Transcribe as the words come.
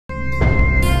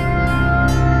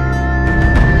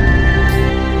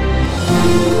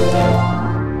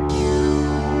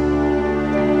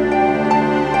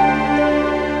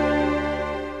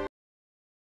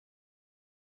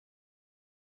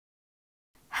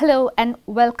Hello and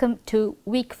welcome to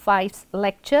week 5's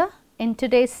lecture. In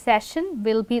today's session,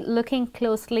 we'll be looking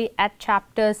closely at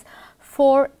chapters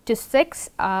 4 to 6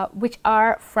 which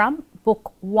are from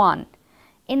book 1.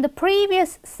 In the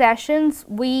previous sessions,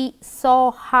 we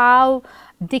saw how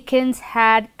Dickens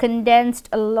had condensed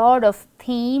a lot of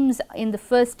themes in the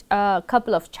first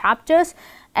couple of chapters,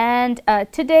 and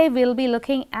today we'll be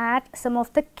looking at some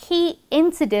of the key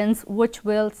incidents which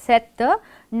will set the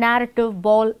narrative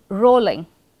ball rolling.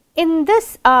 In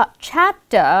this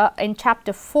chapter, in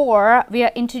chapter 4, we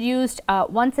are introduced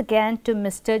once again to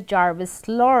Mr. Jarvis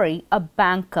Lorry, a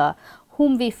banker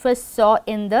whom we first saw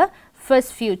in the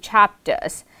first few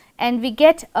chapters, and we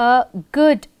get a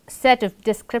good set of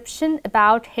description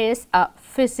about his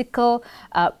physical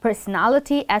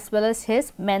personality as well as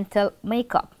his mental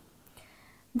makeup.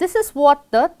 This is what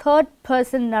the third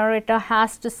person narrator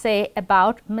has to say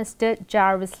about Mr.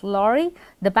 Jarvis Lorry,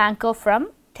 the banker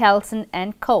from Tellson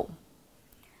and Co.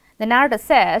 The narrator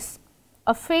says,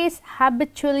 "A face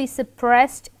habitually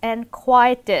suppressed and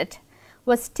quieted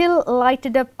was still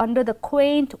lighted up under the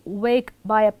quaint wig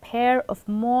by a pair of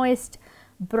moist,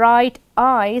 bright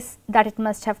eyes that it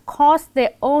must have cost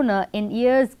their owner in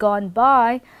years gone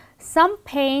by some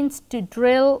pains to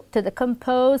drill to the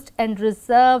composed and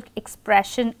reserved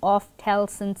expression of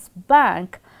Tellson's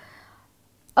bank."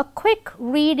 A quick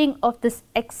reading of this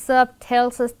excerpt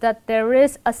tells us that there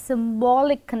is a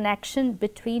symbolic connection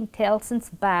between Tellson's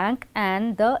bank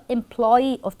and the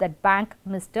employee of that bank,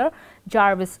 Mr.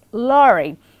 Jarvis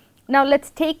Lorry. Now,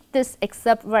 let's take this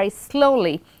excerpt very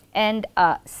slowly and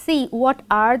see what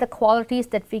are the qualities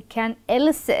that we can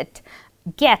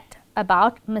get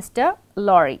about Mr.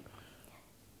 Lorry.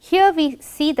 Here we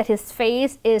see that his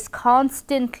face is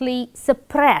constantly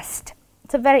suppressed.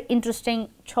 It's a very interesting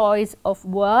choice of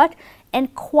word.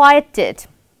 And quieted.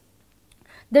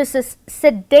 There's a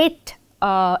sedate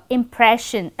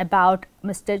impression about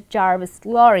Mr. Jarvis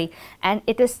Lorry, and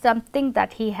it is something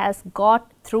that he has got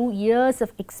through years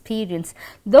of experience.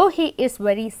 Though he is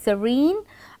very serene,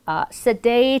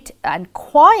 sedate and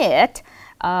quiet,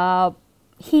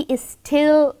 he is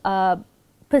still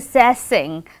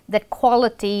possessing that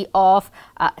quality of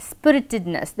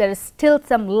spiritedness. There is still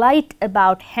some light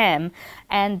about him,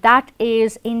 and that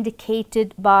is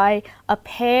indicated by a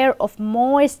pair of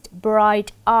moist,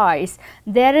 bright eyes.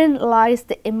 Therein lies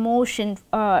the emotion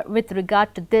with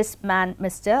regard to this man,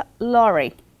 Mr.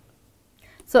 Lorry.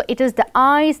 So, it is the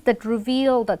eyes that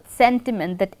reveal that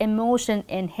sentiment, that emotion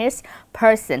in his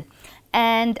person.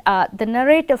 And the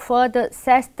narrator further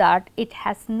says that it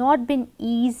has not been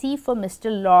easy for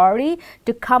Mr. Lorry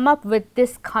to come up with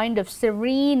this kind of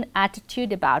serene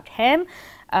attitude about him.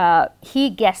 He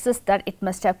guesses that it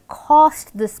must have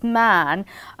cost this man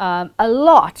a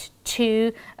lot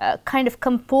to kind of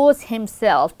compose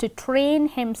himself, to train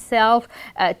himself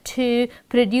to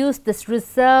produce this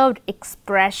reserved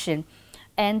expression.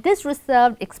 And this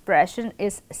reserved expression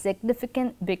is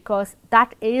significant because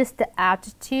that is the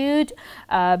attitude,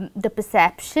 the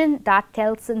perception that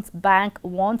Tellson's bank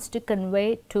wants to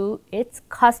convey to its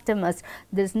customers.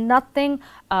 There is nothing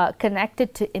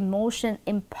connected to emotion,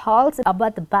 impulse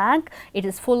about the bank. It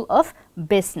is full of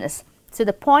business. So,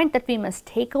 the point that we must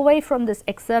take away from this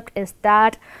excerpt is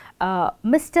that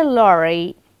Mr.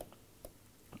 Lorry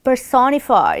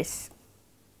personifies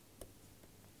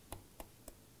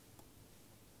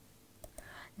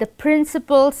the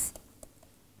principles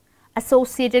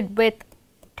associated with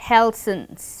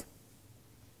Tellson's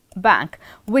bank,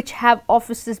 which have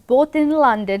offices both in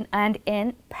London and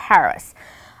in Paris.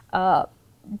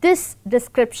 This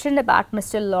description about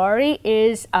Mr. Lorry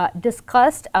is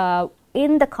discussed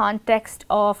in the context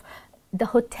of the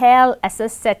hotel as a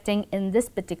setting in this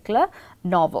particular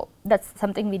novel. That's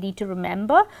something we need to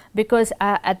remember, because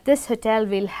at this hotel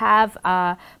we'll have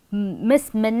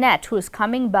Miss Minette, who is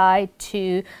coming by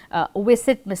to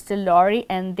visit Mr. Lorry,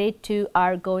 and they two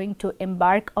are going to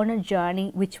embark on a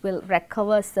journey which will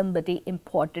recover somebody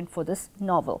important for this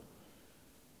novel.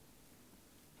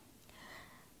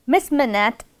 Miss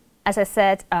Minette, as I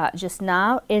said just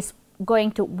now, is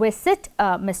going to visit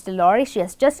Mr. Lorry. She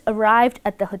has just arrived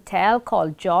at the hotel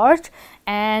called George,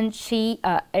 and she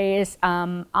has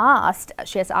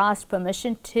asked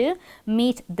permission to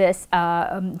meet this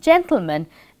gentleman.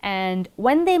 And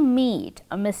when they meet,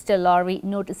 Mr. Lorry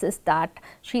notices that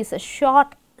she is a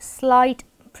short, slight,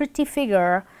 pretty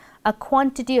figure, a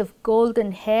quantity of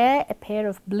golden hair, a pair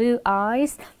of blue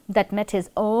eyes, that met his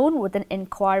own with an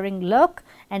inquiring look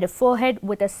and a forehead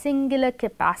with a singular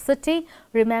capacity,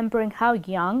 remembering how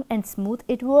young and smooth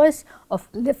it was, of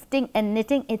lifting and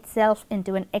knitting itself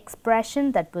into an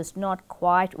expression that was not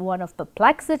quite one of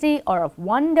perplexity or of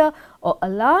wonder or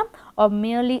alarm, or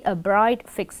merely a bright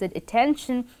fixed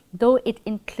attention, though it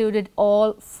included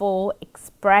all four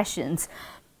expressions.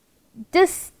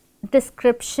 This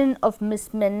description of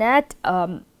Miss Manette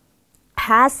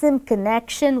has some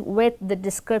connection with the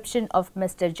description of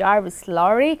Mr. Jarvis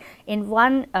Lorry in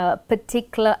one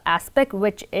particular aspect,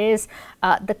 which is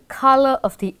the color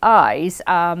of the eyes.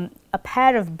 A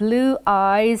pair of blue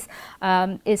eyes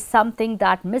is something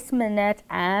that Miss Manette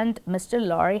and Mr.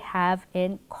 Lorry have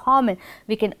in common.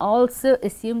 We can also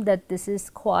assume that this is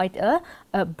quite a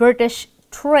British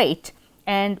trait,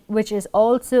 and which is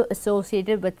also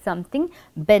associated with something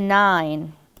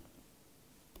benign,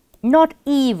 not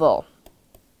evil.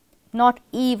 Not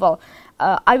evil.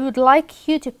 I would like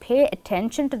you to pay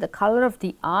attention to the color of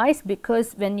the eyes,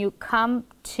 because when you come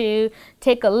to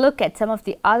take a look at some of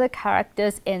the other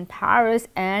characters in Paris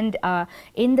and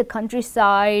in the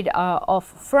countryside of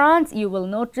France, you will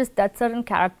notice that certain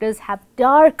characters have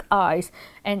dark eyes,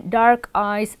 and dark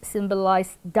eyes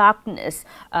symbolize darkness,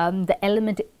 the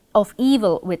element of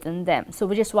evil within them. So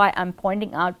which is why I'm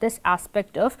pointing out this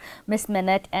aspect of Miss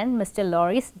Manette and Mr.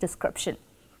 Lorry's description.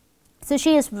 So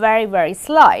she is very, very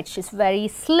slight, she's very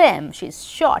slim, she's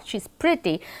short, she's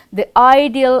pretty, the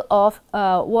ideal of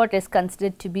what is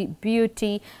considered to be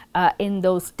beauty in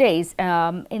those days,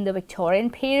 in the Victorian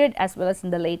period as well as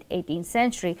in the late 18th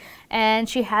century. And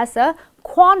she has a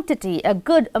quantity, a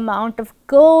good amount of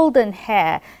golden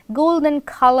hair. Golden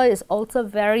color is also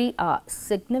very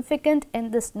significant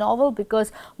in this novel,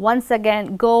 because once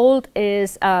again gold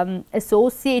is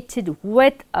associated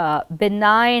with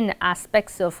benign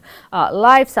aspects of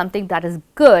life, something that is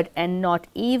good and not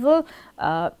evil.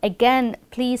 Again,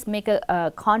 please make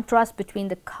a contrast between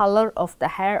the color of the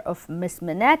hair of Miss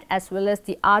Manette as well as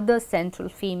the other central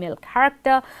female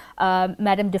character,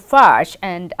 Madame Defarge,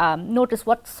 and notice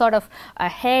what sort of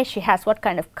hair she has, what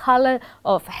kind of color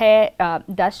of hair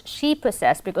does she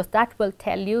possess, because that will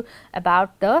tell you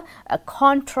about the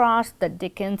contrast that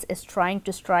Dickens is trying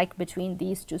to strike between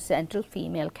these two central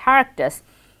female characters.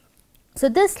 So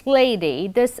this lady,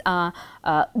 this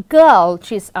girl,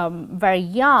 she's very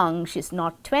young, she's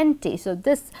not 20. So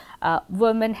this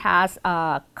woman has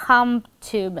come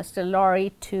to Mr.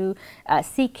 Lorry to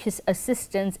seek his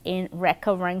assistance in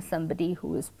recovering somebody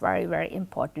who is very, very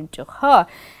important to her.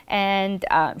 And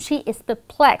she is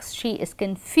perplexed, she is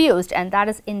confused, and that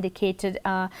is indicated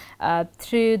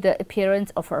through the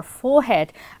appearance of her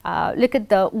forehead. Look at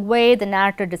the way the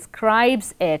narrator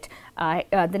describes it.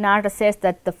 The narrator says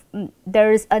that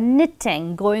there is a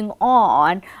knitting going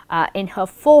on in her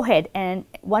forehead, and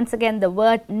once again the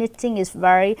word knitting is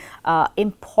very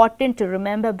important to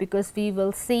remember, because we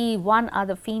will see one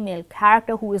other female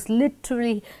character who is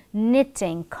literally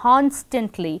knitting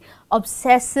constantly,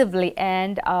 obsessively,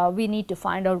 and we need to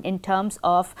find out in terms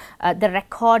of the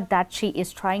record that she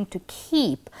is trying to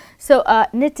keep. So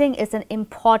knitting is an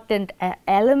important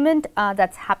element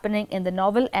that's happening in the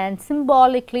novel, and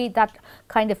symbolically that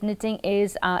kind of knitting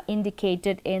is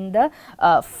indicated in the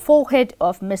forehead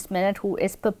of Miss Manette, who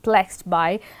is perplexed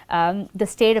by the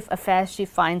state of affairs she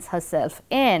finds herself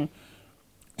in.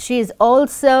 She is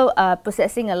also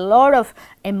possessing a lot of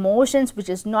emotions, which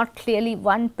is not clearly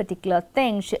one particular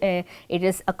thing. It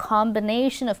is a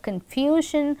combination of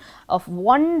confusion, of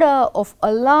wonder, of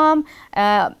alarm,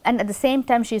 and at the same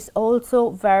time she is also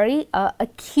very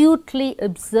acutely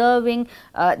observing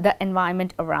the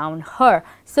environment around her.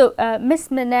 So Miss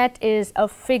Manette is a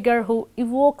figure who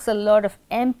evokes a lot of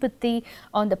empathy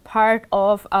on the part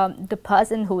of the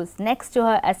person who is next to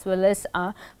her, as well as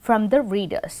from the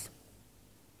readers.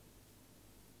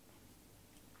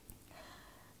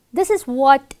 This is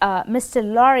what Mr.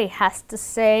 Lorry has to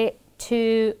say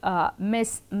to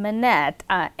Miss Manette,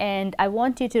 and I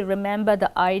want you to remember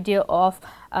the idea of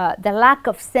the lack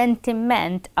of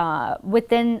sentiment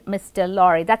within Mr.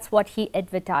 Lorry. That's what he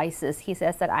advertises. He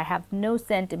says that I have no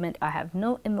sentiment, I have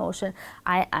no emotion,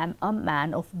 I am a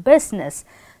man of business.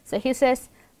 So he says,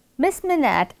 Miss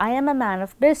Manette, I am a man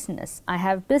of business. I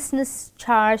have business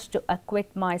charge to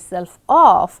acquit myself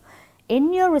of.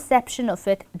 In your reception of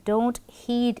it, don't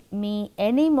heed me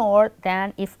any more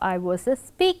than if I was a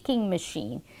speaking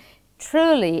machine.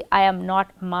 Truly, I am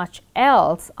not much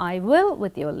else. I will,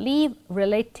 with your leave,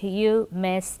 relate to you,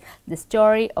 Miss, the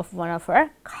story of one of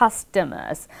our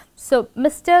customers. So,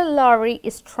 Mr. Lorry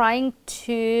is trying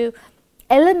to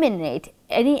eliminate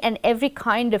any and every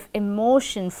kind of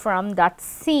emotion from that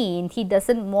scene. He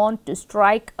doesn't want to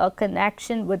strike a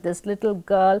connection with this little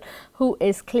girl who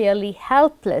is clearly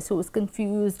helpless, who is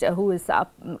confused, who is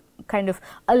kind of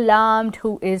alarmed,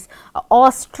 who is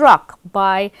awestruck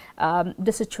by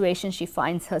the situation she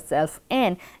finds herself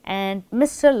in. And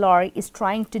Mr. Lorry is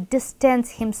trying to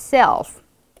distance himself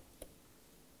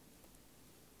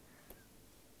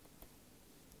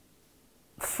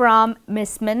from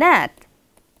Miss Manette.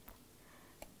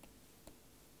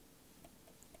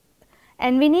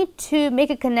 And we need to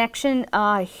make a connection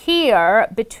here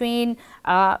between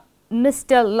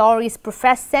Mr. Lorry's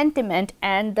professed sentiment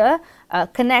and the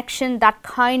connection that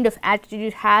kind of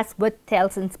attitude has with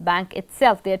Tellson's Bank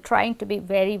itself. They are trying to be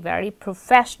very, very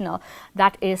professional.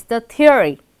 That is the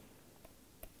theory.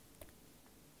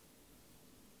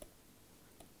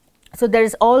 So there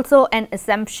is also an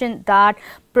assumption that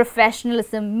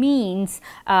professionalism means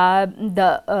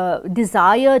the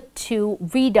desire to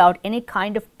weed out any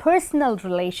kind of personal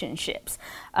relationships.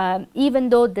 Even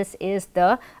though this is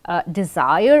the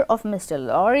desire of Mr.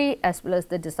 Lorry as well as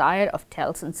the desire of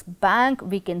Tellson's Bank,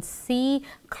 we can see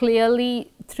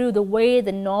clearly through the way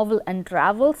the novel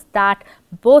unravels that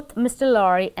both Mr.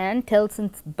 Lorry and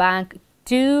Tellson's Bank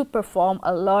do perform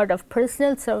a lot of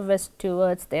personal service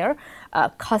towards their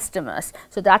customers.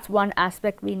 So that's one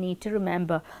aspect we need to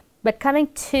remember. But coming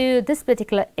to this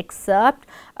particular excerpt,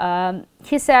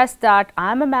 he says that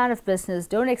I'm a man of business,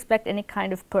 don't expect any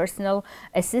kind of personal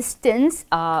assistance,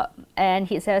 and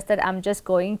he says that I'm just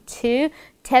going to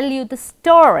tell you the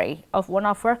story of one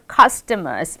of our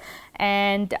customers.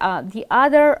 And the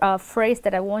other phrase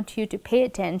that I want you to pay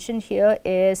attention here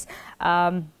is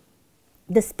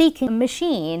the speaking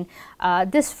machine.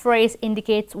 This phrase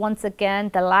indicates once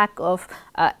again the lack of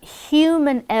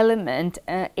human element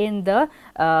in the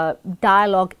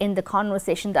dialogue, in the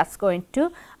conversation that's going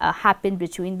to happen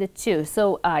between the two.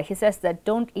 So he says that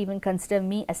don't even consider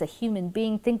me as a human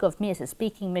being, think of me as a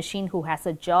speaking machine who has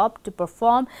a job to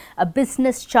perform, a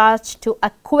business charge to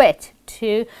acquit,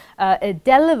 to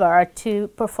deliver, to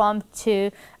perform to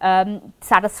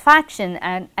satisfaction,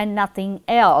 and nothing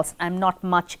else. I'm not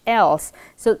much else.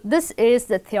 So this is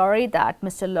the theory that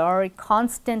Mr. Lorry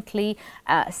constantly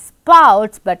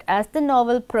spouts, but as the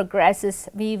novel progresses,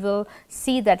 we will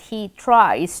see that he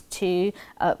tries to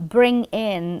bring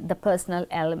in the personal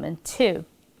element too.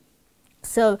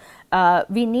 So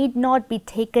we need not be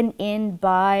taken in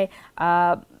by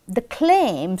the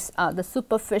claims, the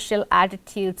superficial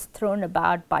attitudes thrown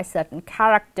about by certain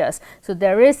characters. So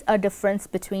there is a difference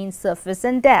between surface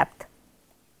and depth,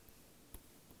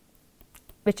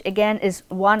 which again is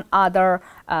one other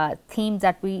theme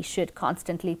that we should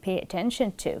constantly pay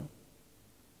attention to.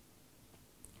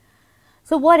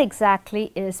 So what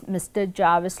exactly is Mr.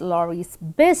 Jarvis Lorry's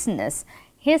business?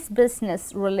 His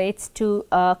business relates to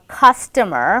a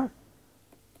customer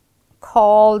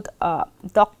called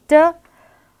Dr.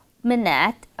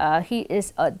 Manette. He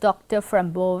is a doctor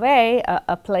from Beauvais,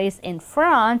 a place in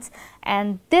France,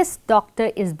 and this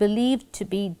doctor is believed to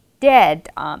be dead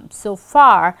so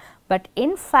far, but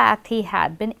in fact he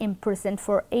had been imprisoned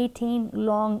for 18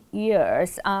 long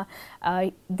years.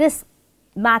 This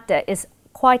matter is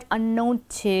quite unknown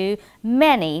to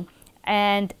many,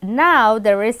 and now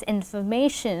there is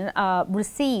information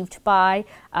received by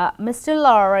Mr.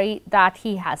 Lorry that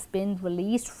he has been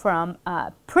released from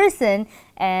prison,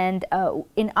 and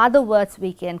in other words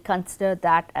we can consider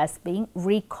that as being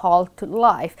recalled to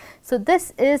life. So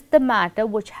this is the matter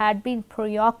which had been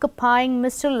preoccupying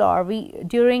Mr. Lorry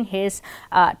during his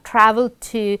travel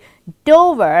to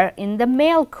Dover in the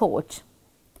mail coach.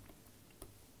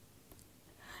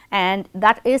 And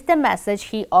that is the message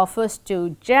he offers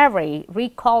to Jerry,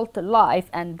 recalled to life,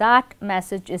 and that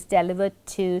message is delivered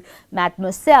to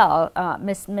Mademoiselle,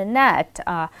 Miss Manette,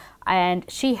 and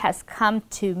she has come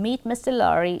to meet Mr.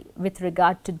 Lorry with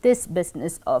regard to this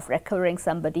business of recovering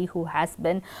somebody who has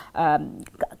been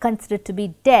considered to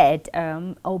be dead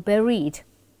or buried.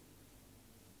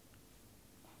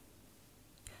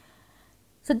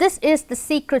 So this is the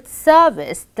secret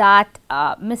service that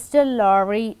Mr.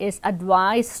 Lorry is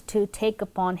advised to take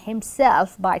upon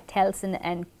himself by Tellson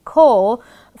and Co.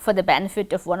 for the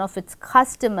benefit of one of its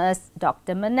customers,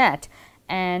 Dr. Manette.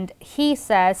 And he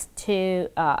says to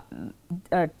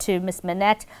Miss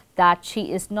Manette that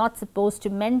she is not supposed to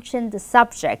mention the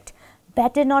subject,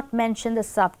 better not mention the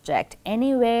subject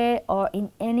anywhere or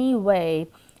in any way,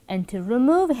 and to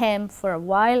remove him for a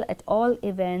while at all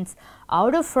events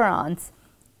out of France.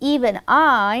 Even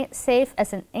I, safe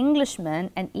as an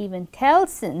Englishman, and even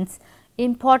Tellson's,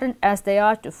 important as they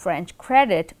are to French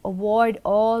credit, avoid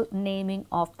all naming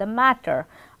of the matter.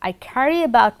 I carry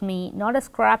about me not a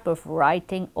scrap of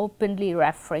writing openly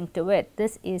referring to it.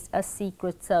 This is a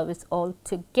secret service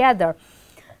altogether.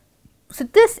 So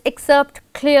this excerpt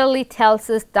clearly tells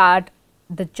us that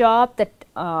the job that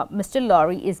Mr.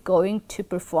 Lorry is going to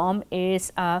perform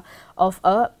is of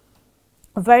a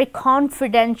very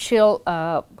confidential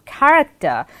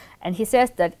character, and he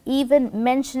says that even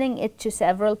mentioning it to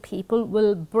several people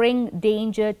will bring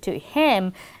danger to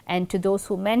him and to those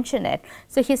who mention it.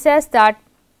 So he says that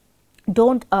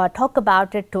don't talk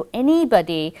about it to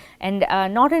anybody, and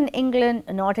not in England,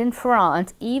 not in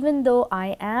France. Even though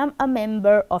I am a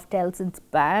member of Tellson's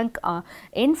Bank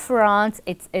in France,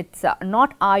 it's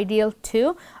not ideal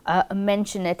to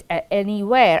mention it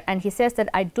anywhere. And he says that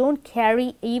I don't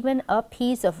carry even a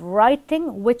piece of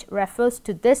writing which refers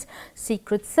to this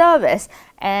secret service.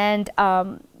 And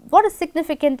what is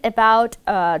significant about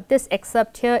this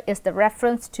excerpt here is the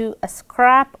reference to a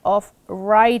scrap of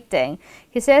writing.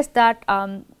 He says that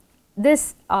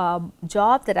this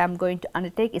job that I am going to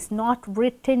undertake is not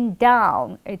written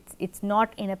down, it's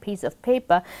not in a piece of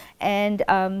paper, and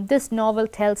this novel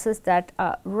tells us that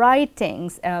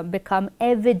writings become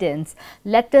evidence,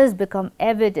 letters become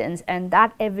evidence, and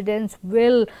that evidence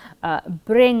will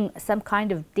bring some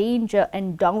kind of danger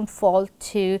and downfall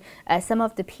to some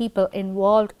of the people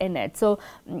involved in it. So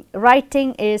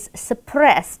writing is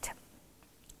suppressed.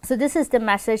 So this is the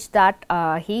message that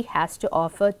he has to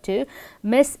offer to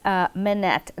Miss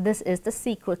Manette. This is the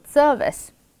Secret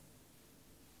Service.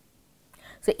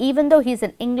 So even though he's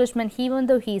an Englishman, even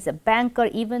though he's a banker,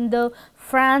 even though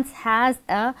France has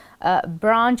a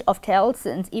branch of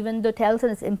Tellson's, even though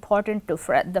Tellson is important to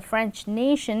the French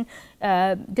nation,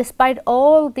 despite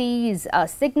all these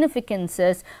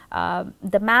significances,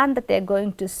 the man that they're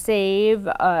going to save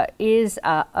is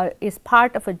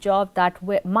part of a job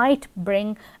that might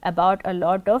bring about a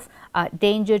lot of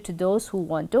danger to those who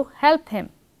want to help him.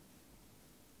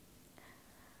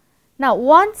 Now,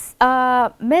 once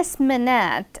Miss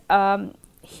Manette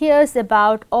hears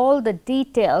about all the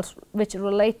details which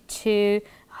relate to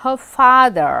her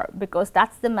father, because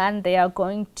that's the man they are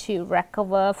going to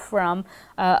recover from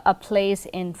a place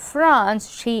in France,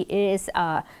 she is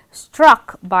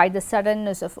struck by the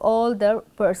suddenness of all the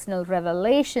personal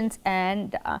revelations,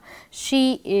 and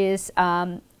she is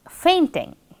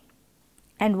fainting.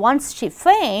 And once she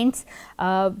faints,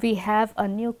 we have a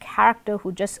new character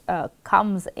who just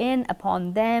comes in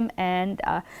upon them and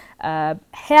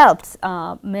helps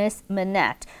Miss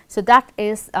Manette. So that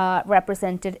is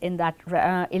represented in that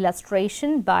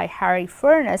illustration by Harry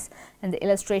Furness, and the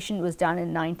illustration was done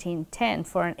in 1910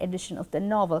 for an edition of the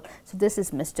novel. So this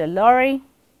is Mr. Lorry,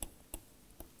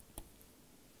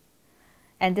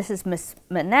 and this is Miss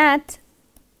Manette.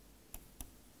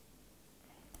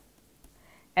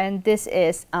 And this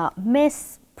is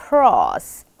Miss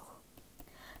Pross,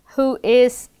 who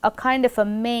is a kind of a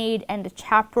maid and a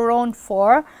chaperone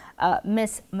for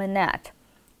Miss Manette.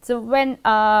 So when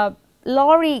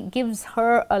Lorry gives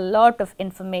her a lot of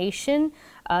information,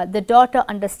 the daughter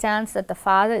understands that the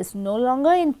father is no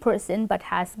longer in prison but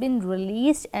has been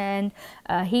released, and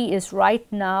he is right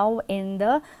now in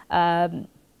the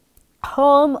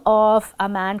home of a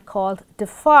man called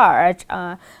Defarge,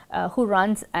 who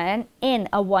runs a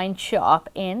wine shop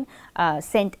in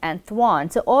Saint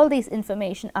Antoine. So all these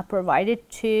information are provided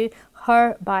to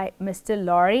her by Mr.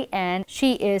 Lorry, and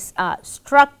she is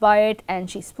struck by it, and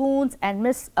she swoons, and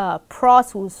Miss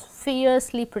Pross, who's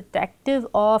fiercely protective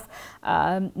of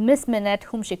Miss Manette,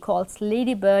 whom she calls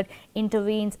Ladybird,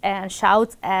 intervenes and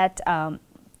shouts at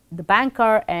the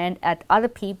banker and at other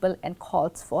people and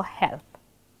calls for help.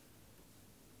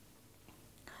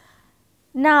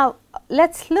 Now,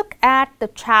 let's look at the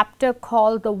chapter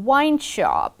called The Wine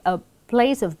Shop, a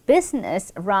place of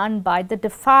business run by the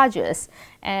Defarges.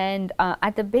 And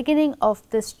at the beginning of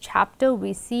this chapter,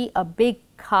 we see a big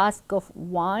cask of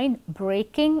wine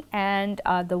breaking, and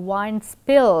the wine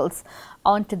spills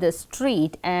onto the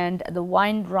street, and the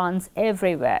wine runs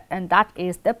everywhere. And that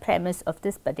is the premise of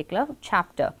this particular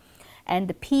chapter. And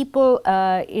the people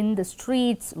in the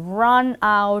streets run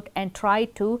out and try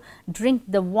to drink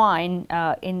the wine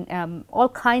in all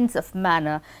kinds of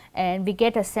manner, and we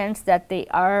get a sense that they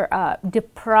are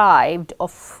deprived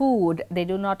of food. They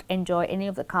do not enjoy any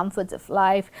of the comforts of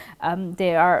life.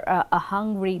 They are a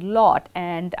hungry lot,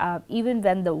 and even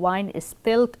when the wine is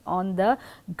spilled on the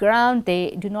ground,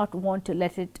 they do not want to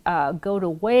let it go to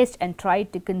waste and try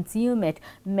to consume it.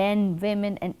 Men,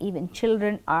 women, and even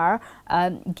children are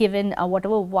given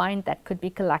whatever wine that could be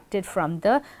collected from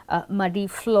the muddy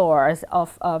floors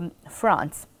of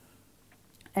France.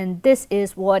 And this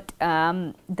is what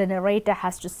the narrator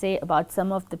has to say about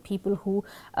some of the people who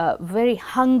very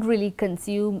hungrily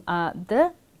consume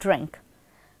the drink.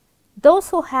 Those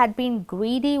who had been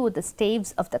greedy with the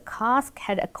staves of the cask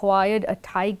had acquired a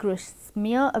tigerish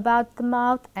smear about the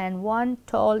mouth, and one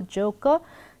tall joker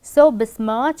so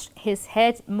besmirched his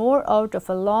head more out of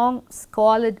a long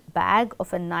squalid bag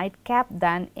of a nightcap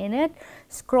than in it,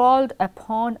 scrawled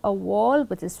upon a wall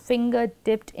with his finger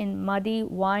dipped in muddy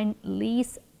wine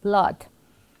lees blood.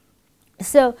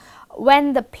 So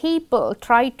when the people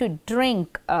tried to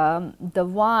drink the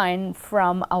wine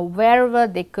from wherever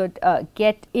they could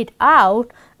get it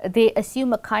out, they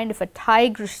assume a kind of a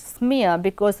tigerish smear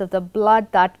because of the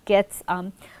blood that gets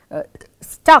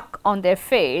stuck on their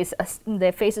face.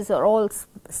 Their faces are all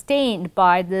stained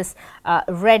by this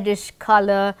reddish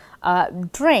color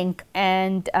drink,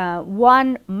 and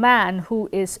one man who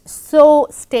is so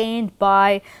stained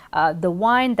by the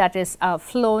wine that is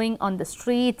flowing on the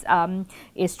streets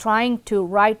is trying to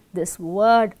write this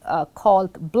word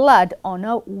called blood on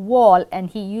a wall, and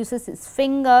he uses his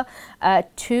finger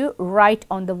to write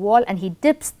on the wall, and he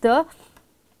dips the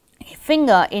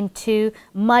finger into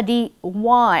muddy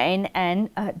wine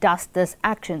and does this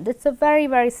action. It's a very,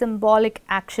 very symbolic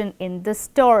action in this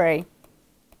story.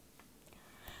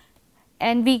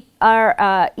 And we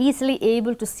are easily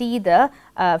able to see the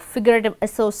figurative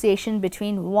association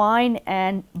between wine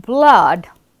and blood.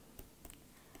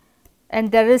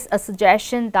 And there is a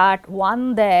suggestion that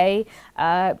one day,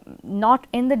 not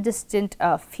in the distant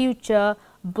future,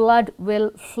 blood will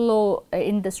flow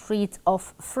in the streets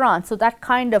of France. So that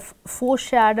kind of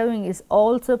foreshadowing is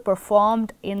also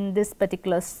performed in this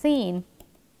particular scene.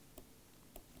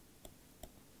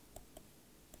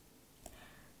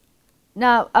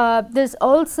 Now, there's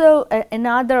also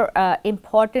another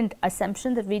important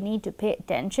assumption that we need to pay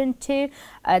attention to.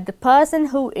 The person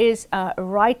who is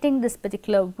writing this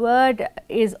particular word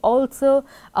is also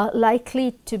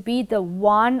likely to be the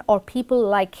one, or people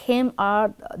like him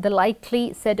are the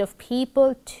likely set of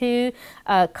people to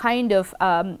kind of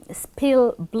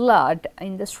spill blood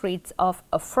in the streets of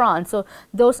France. So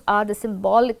those are the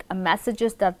symbolic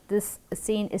messages that this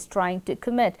scene is trying to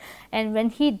commit. And when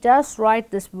he does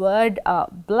write this word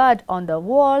blood on the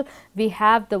wall, we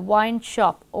have the wine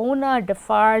shop owner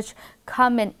Defarge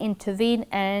come and intervene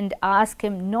and ask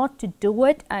him not to do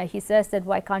it. He says that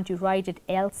why can't you write it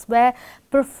elsewhere,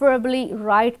 preferably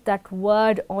write that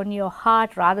word on your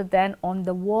heart rather than on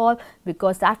the wall,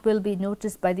 because that will be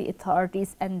noticed by the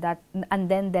authorities, and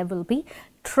then there will be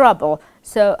trouble.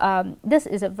 So this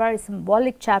is a very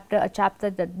symbolic chapter, a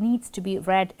chapter that needs to be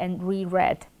read and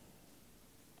reread.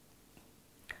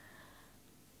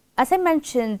 As I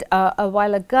mentioned a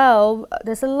while ago,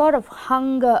 there's a lot of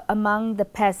hunger among the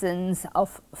peasants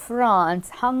of France.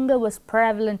 Hunger was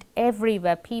prevalent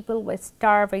everywhere. People were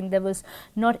starving. There was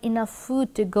not enough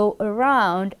food to go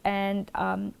around. And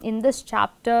in this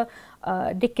chapter,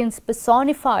 Dickens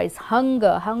personifies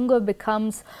hunger. Hunger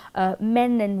becomes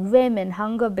men and women.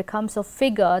 Hunger becomes a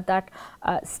figure that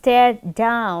stared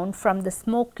down from the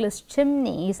smokeless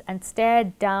chimneys and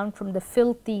stared down from the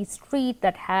filthy street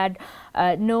that had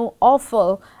no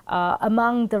offal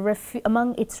among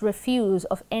its refuse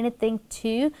of anything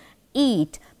to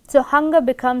eat. So hunger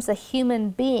becomes a human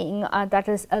being that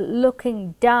is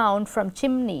looking down from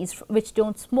chimneys which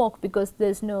don't smoke because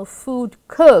there's no food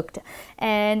cooked,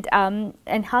 and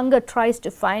hunger tries to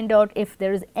find out if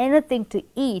there is anything to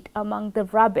eat among the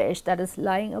rubbish that is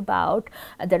lying about,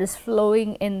 that is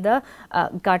flowing in the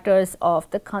gutters of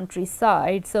the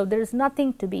countryside. So there is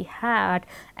nothing to be had,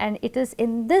 and it is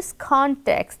in this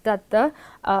context that the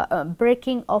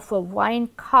breaking of a wine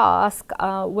cask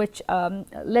which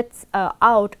lets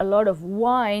out a lot of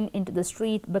wine into the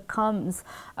street becomes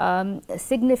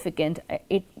significant.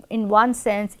 It, in one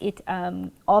sense, it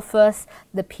offers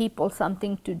the people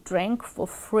something to drink for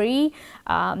free.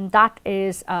 That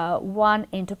is one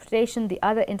interpretation. The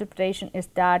other interpretation is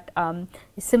that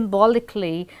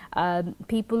symbolically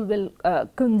people will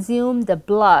consume the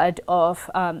blood of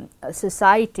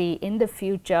society in the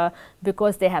future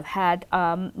because they have had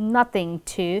nothing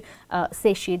to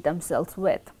satiate themselves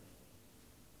with.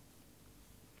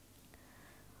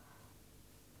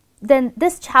 Then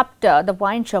this chapter, the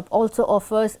wine shop, also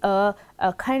offers a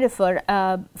kind of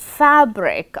a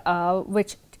fabric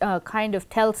which kind of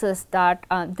tells us that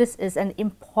this is an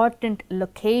important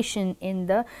location in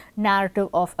the narrative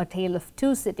of A Tale of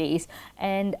Two Cities,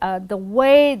 and the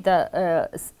way the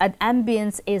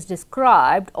ambience is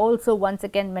described also once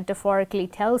again metaphorically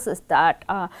tells us that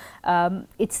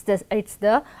it's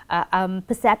the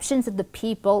perceptions of the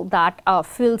people that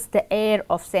fills the air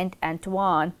of Saint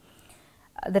Antoine.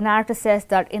 The narrator says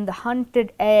that in the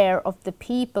hunted air of the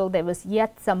people there was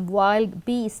yet some wild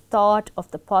beast thought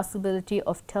of the possibility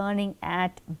of turning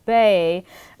at bay.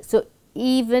 So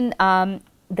even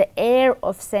the air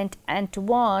of Saint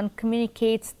Antoine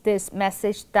communicates this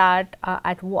message that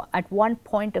at one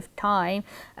point of time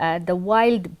the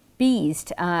wild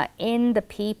beast in the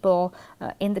people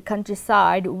in the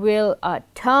countryside will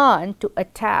turn to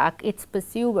attack its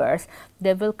pursuers.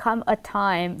 There will come a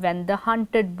time when the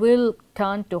hunted will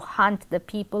turn to hunt the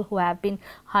people who have been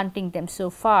hunting them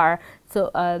so far. So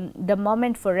the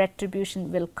moment for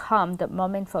retribution will come, the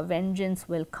moment for vengeance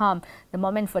will come, the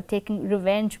moment for taking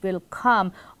revenge will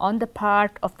come on the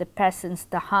part of the peasants,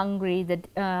 the hungry, the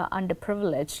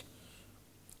underprivileged.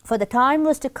 For the time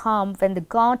was to come when the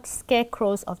gaunt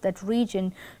scarecrows of that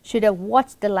region should have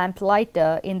watched the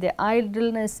lamplighter in their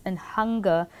idleness and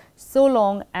hunger so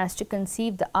long as to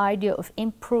conceive the idea of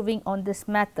improving on this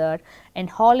method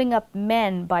and hauling up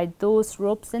men by those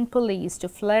ropes and pulleys to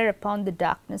flare upon the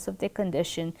darkness of their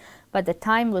condition. But the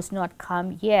time was not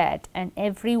come yet, and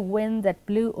every wind that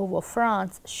blew over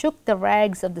France shook the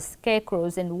rags of the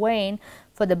scarecrows in vain,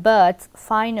 for the birds,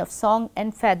 fine of song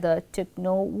and feather, took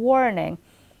no warning.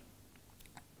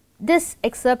 This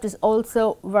excerpt is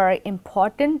also very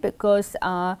important because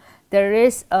there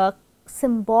is a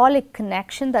symbolic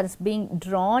connection that is being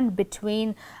drawn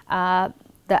between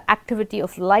the activity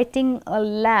of lighting a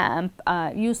lamp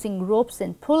using ropes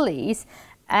and pulleys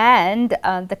and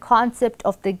the concept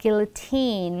of the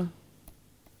guillotine,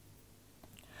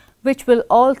 which will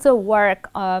also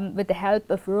work with the help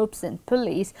of ropes and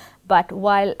pulleys. But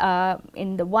while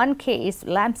in the one case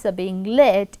lamps are being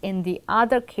lit, in the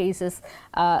other cases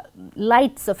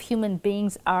lights of human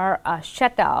beings are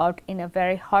shut out in a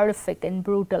very horrific and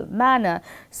brutal manner.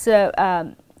 So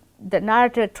the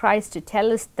narrator tries to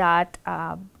tell us that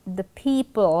the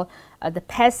people, the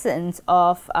peasants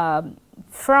of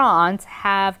France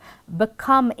have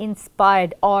become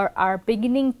inspired or are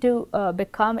beginning to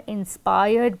become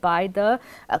inspired by the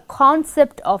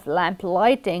concept of lamp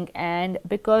lighting, and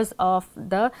because of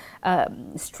the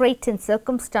straitened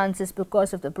circumstances,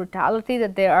 because of the brutality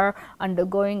that they are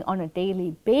undergoing on a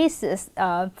daily basis,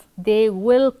 they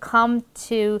will come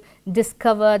to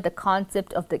discover the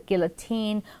concept of the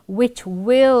guillotine, which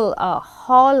will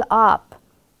haul up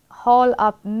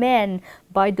men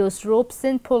by those ropes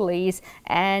and pulleys,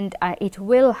 and it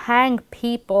will hang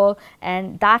people,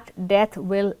 and that death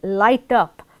will light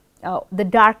up the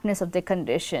darkness of their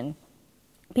condition.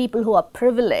 People who are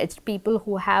privileged, people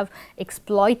who have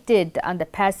exploited the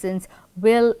peasants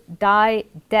will die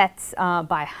deaths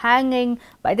by hanging,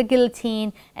 by the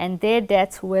guillotine, and their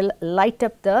deaths will light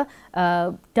up the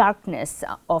darkness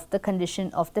of the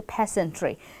condition of the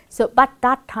peasantry. So, but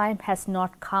that time has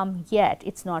not come yet.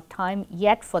 It's not time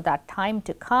yet for that time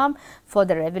to come, for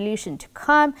the revolution to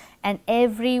come, and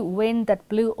every wind that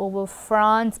blew over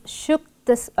France shook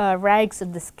the rags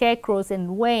of the scarecrows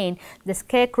in vain. The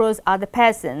scarecrows are the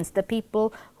peasants, the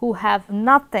people who have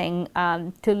nothing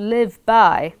to live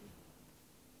by.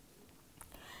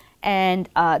 And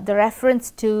the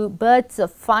reference to birds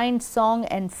of fine song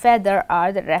and feather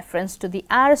are the reference to the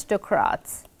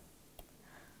aristocrats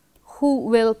who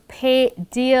will pay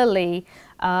dearly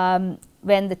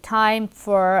when the time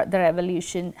for the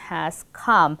revolution has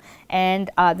come. And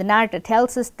the narrator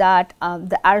tells us that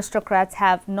the aristocrats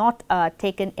have not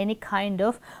taken any kind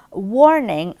of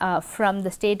warning from the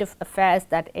state of affairs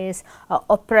that is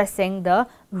oppressing the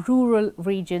rural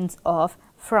regions of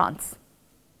France.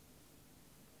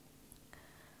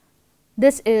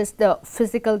 This is the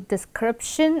physical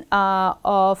description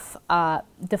of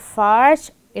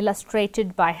Defarge,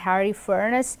 illustrated by Harry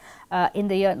Furness in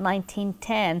the year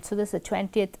 1910. So, this is a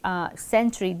 20th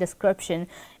century description,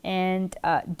 and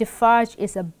Defarge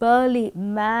is a burly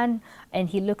man, and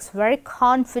he looks very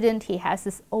confident. He has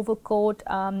his overcoat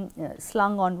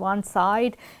slung on one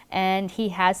side, and he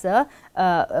has a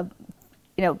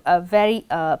very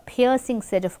piercing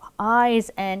set of eyes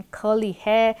and curly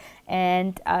hair,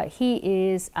 and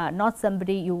he is not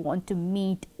somebody you want to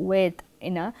meet with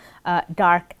in a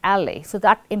dark alley. So,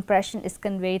 that impression is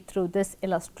conveyed through this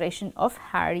illustration of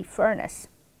Harry Furness.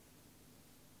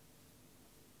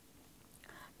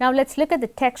 Now, let us look at the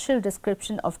textual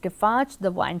description of Defarge, the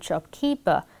wine shop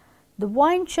keeper. The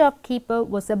wine shop keeper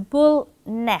was a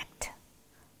bull-necked,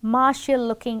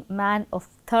 martial-looking man of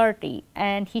 30,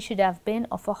 and he should have been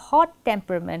of a hot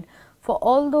temperament, for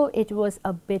although it was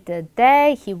a bitter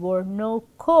day, he wore no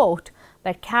coat,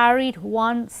 but carried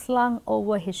one slung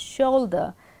over his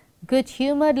shoulder.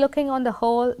 Good-humoured looking on the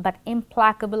whole, but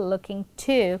implacable looking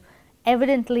too,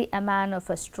 evidently a man of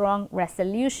a strong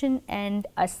resolution and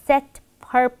a set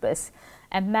purpose,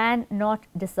 a man not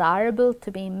desirable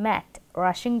to be met,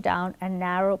 rushing down a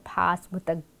narrow pass with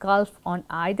a gulf on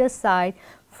either side,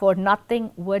 for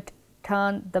nothing would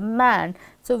turn the man.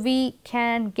 So we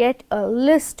can get a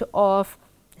list of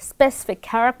specific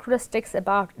characteristics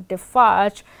about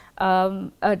Defarge,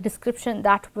 a description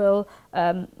that will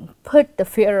put the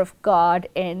fear of God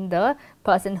in the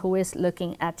person who is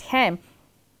looking at him.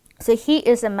 So he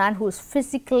is a man who is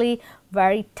physically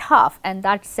very tough, and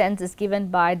that sense is given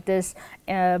by this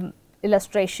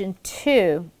illustration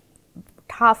too.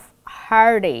 Tough,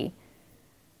 hardy.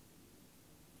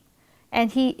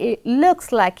 And it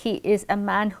looks like he is a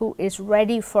man who is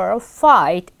ready for a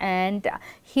fight, and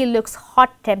he looks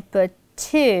hot-tempered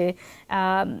too,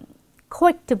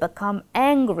 quick to become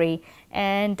angry.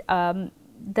 And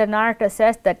the narrator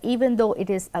says that even though it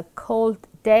is a cold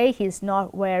day, he is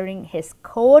not wearing his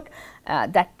coat.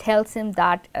 That tells him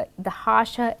that the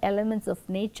harsher elements of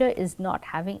nature is not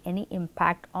having any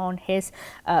impact on his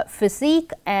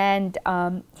physique, and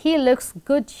he looks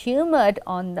good-humored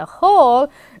on the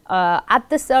whole. At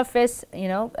the surface,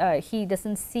 he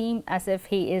doesn't seem as if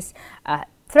he is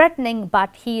threatening,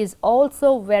 but he is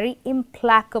also very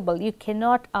implacable. You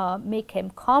cannot make him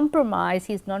compromise.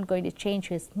 He's not going to change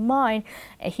his mind.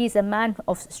 He's a man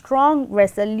of strong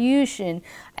resolution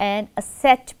and a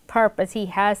set purpose. He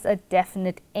has a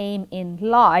definite aim in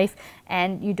life,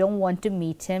 and you don't want to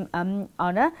meet him on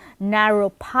a narrow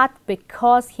path,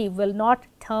 because he will not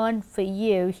turn for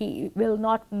you. He will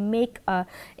not make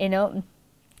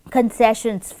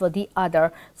concessions for the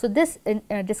other. So this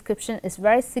description is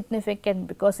very significant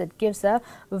because it gives a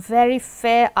very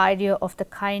fair idea of the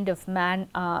kind of man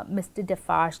Mr.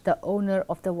 Defarge, the owner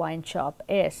of the wine shop,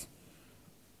 is.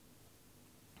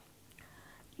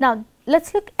 Now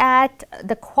let's look at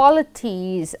the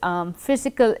qualities,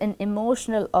 physical and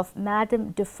emotional, of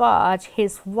Madame Defarge,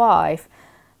 his wife.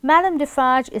 Madame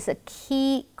Defarge is a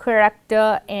key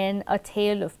character in A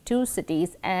Tale of Two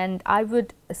Cities, and I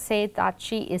would say that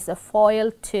she is a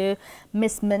foil to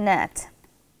Miss Manette.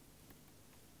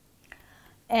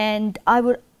 And I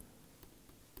would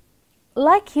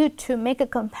like you to make a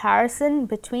comparison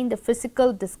between the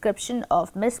physical description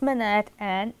of Miss Manette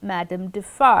and Madame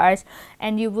Defarge,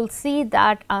 and you will see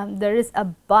that there is a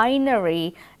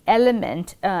binary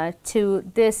element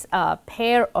to this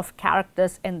pair of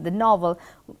characters in the novel,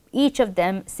 each of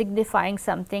them signifying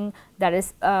something that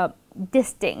is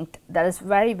distinct, that is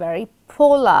very, very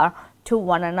polar to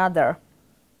one another.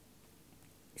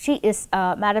 She is,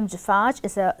 Madame Defarge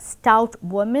is a stout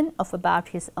woman of about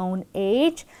his own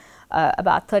age,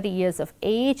 about 30 years of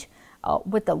age,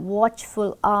 with a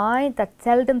watchful eye that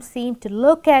seldom seemed to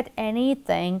look at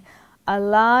anything, a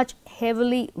large,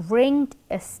 heavily ringed,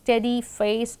 a steady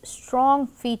face, strong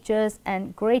features,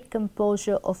 and great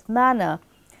composure of manner.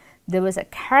 There was a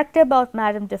character about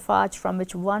Madame Defarge from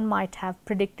which one might have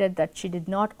predicted that she did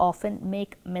not often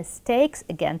make mistakes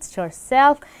against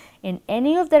herself in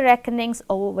any of the reckonings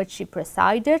over which she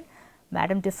presided.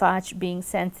 Madame Defarge, being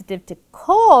sensitive to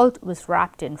cold, was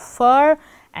wrapped in fur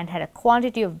and had a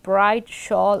quantity of bright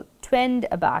shawl twinned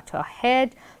about her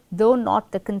head, though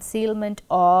not the concealment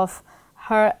of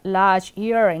her large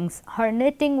earrings. Her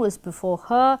knitting was before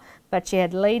her, but she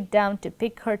had laid down to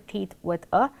pick her teeth with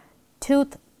a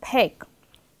toothpick.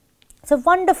 It's a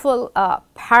wonderful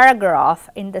paragraph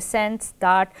in the sense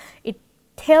that it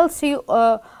tells you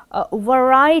a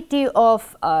variety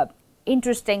of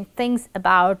interesting things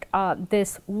about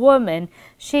this woman.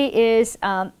 She is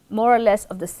more or less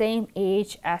of the same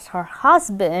age as her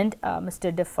husband,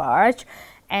 Mr. Defarge,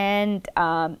 and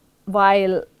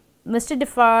while Mr.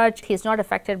 Defarge, he is not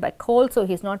affected by cold, so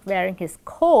he is not wearing his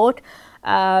coat,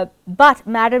 but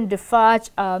Madame Defarge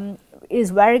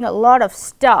is wearing a lot of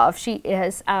stuff. She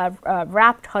has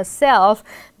wrapped herself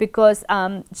because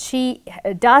she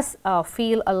does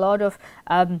feel a lot of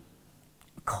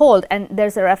cold, and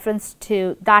there's a reference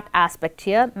to that aspect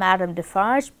here, Madame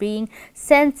Defarge being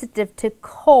sensitive to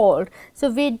cold. So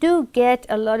we do get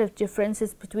a lot of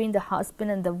differences between the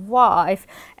husband and the wife,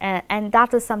 and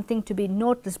that is something to be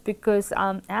noticed, because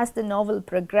as the novel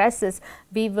progresses,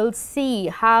 we will see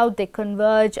how they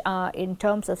converge in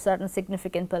terms of certain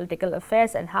significant political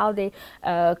affairs, and how they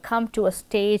come to a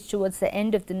stage towards the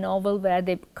end of the novel where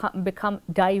they become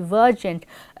divergent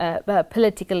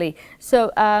politically.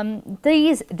 So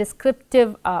these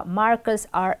descriptive markers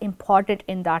are important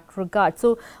in that regard.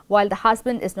 So while the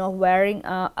husband is not wearing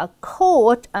a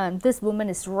coat, this woman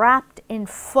is wrapped in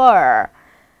fur.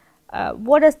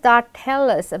 What does that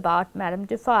tell us about Madame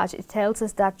Defarge? It tells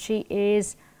us that she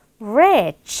is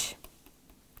rich.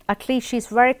 At least she's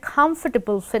very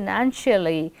comfortable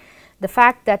financially. the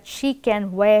fact that she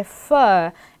can wear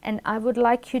fur. And I would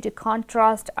like you to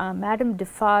contrast Madame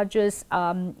Defarge's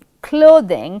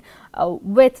clothing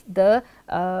with the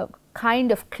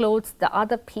kind of clothes the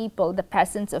other people, the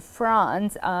peasants of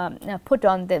France, put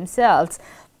on themselves.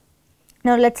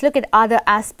 Now let's look at other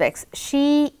aspects.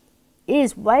 She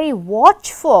is very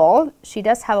watchful. She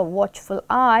does have a watchful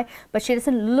eye, but she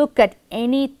doesn't look at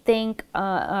anything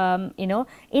you know,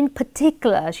 in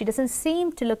particular. She doesn't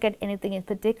seem to look at anything in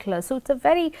particular. So it's a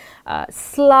very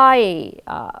sly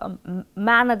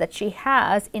manner that she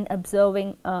has in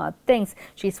observing things.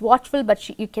 She's watchful, but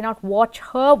you cannot watch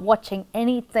her watching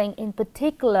anything in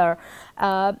particular,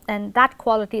 and that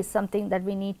quality is something that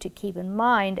we need to keep in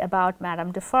mind about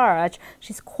Madame Defarge.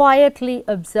 She's quietly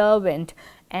observant,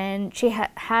 and she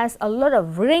has a lot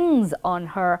of rings on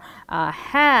her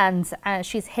hands, and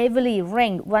she's heavily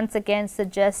ringed, once again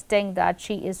suggesting that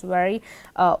she is very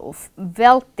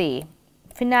wealthy,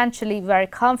 financially very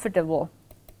comfortable.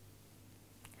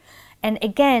 And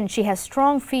again, she has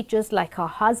strong features like her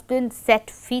husband, set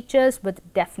features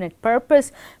with definite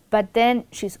purpose, but then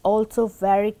she's also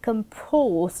very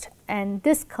composed. And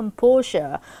this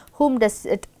composure, whom does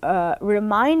it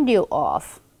remind you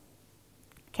of?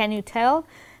 Can you tell?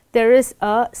 There is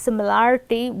a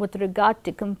similarity with regard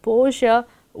to composure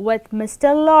with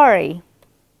Mr. Lorry,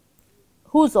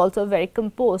 who's also very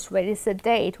composed, very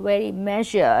sedate, very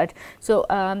measured. So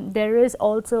there is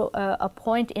also a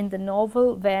point in the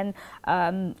novel when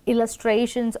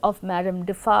illustrations of Madame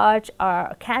Defarge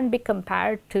can be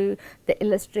compared to the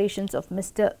illustrations of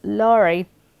Mr. Lorry.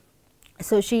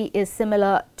 So she is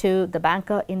similar to the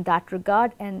banker in that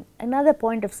regard. And another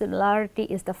point of similarity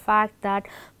is the fact that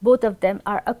both of them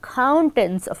are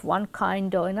accountants of one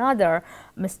kind or another.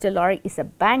 Mr. Lorry is a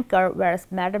banker, whereas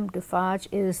Madame Defarge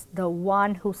is the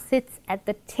one who sits at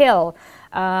the till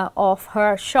of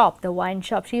her shop, the wine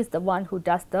shop. She is the one who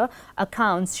does the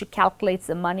accounts. She calculates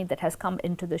the money that has come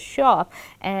into the shop,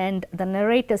 and the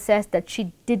narrator says that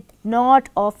she did not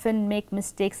often make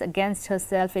mistakes against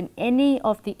herself in any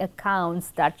of the accounts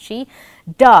that she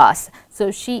does.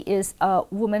 So she is a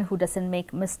woman who doesn't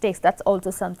make mistakes. That's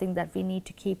also something that we need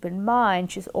to keep in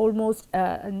mind. She's almost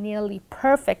nearly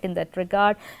perfect in that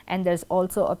regard, and there's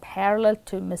also a parallel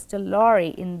to Mr. Lorry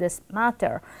in this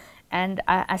matter. And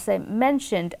as I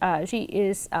mentioned, she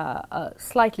is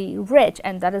slightly rich,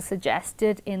 and that is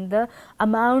suggested in the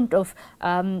amount of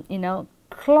you know,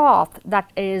 cloth that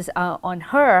is on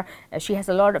her. She has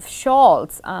a lot of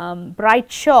shawls, bright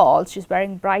shawls. She's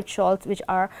wearing bright shawls which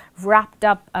are wrapped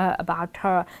up about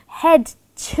her head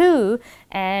too,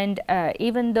 and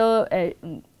even though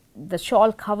the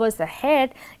shawl covers the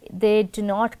head, they do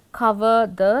not cover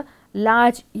the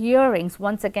large earrings,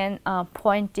 once again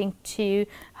pointing to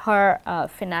her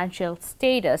financial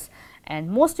status. And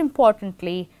most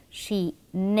importantly, she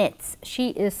knits. She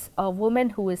is a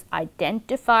woman who is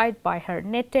identified by her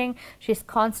knitting. She is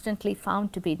constantly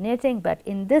found to be knitting, but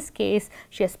in this case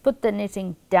she has put the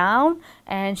knitting down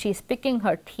and she is picking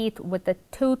her teeth with a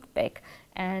toothpick.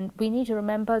 And we need to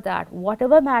remember that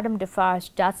whatever Madame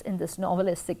Defarge does in this novel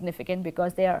is significant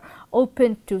because they are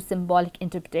open to symbolic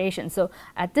interpretation. So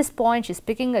at this point, she's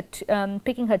picking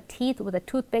her teeth with a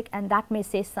toothpick, and that may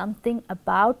say something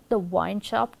about the wine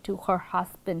shop to her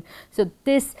husband. So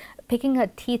this picking her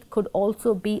teeth could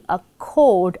also be a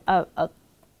code, a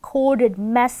coded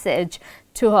message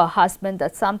to her husband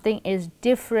that something is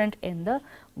different in the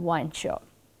wine shop.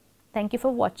 Thank you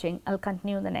for watching. I'll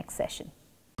continue in the next session.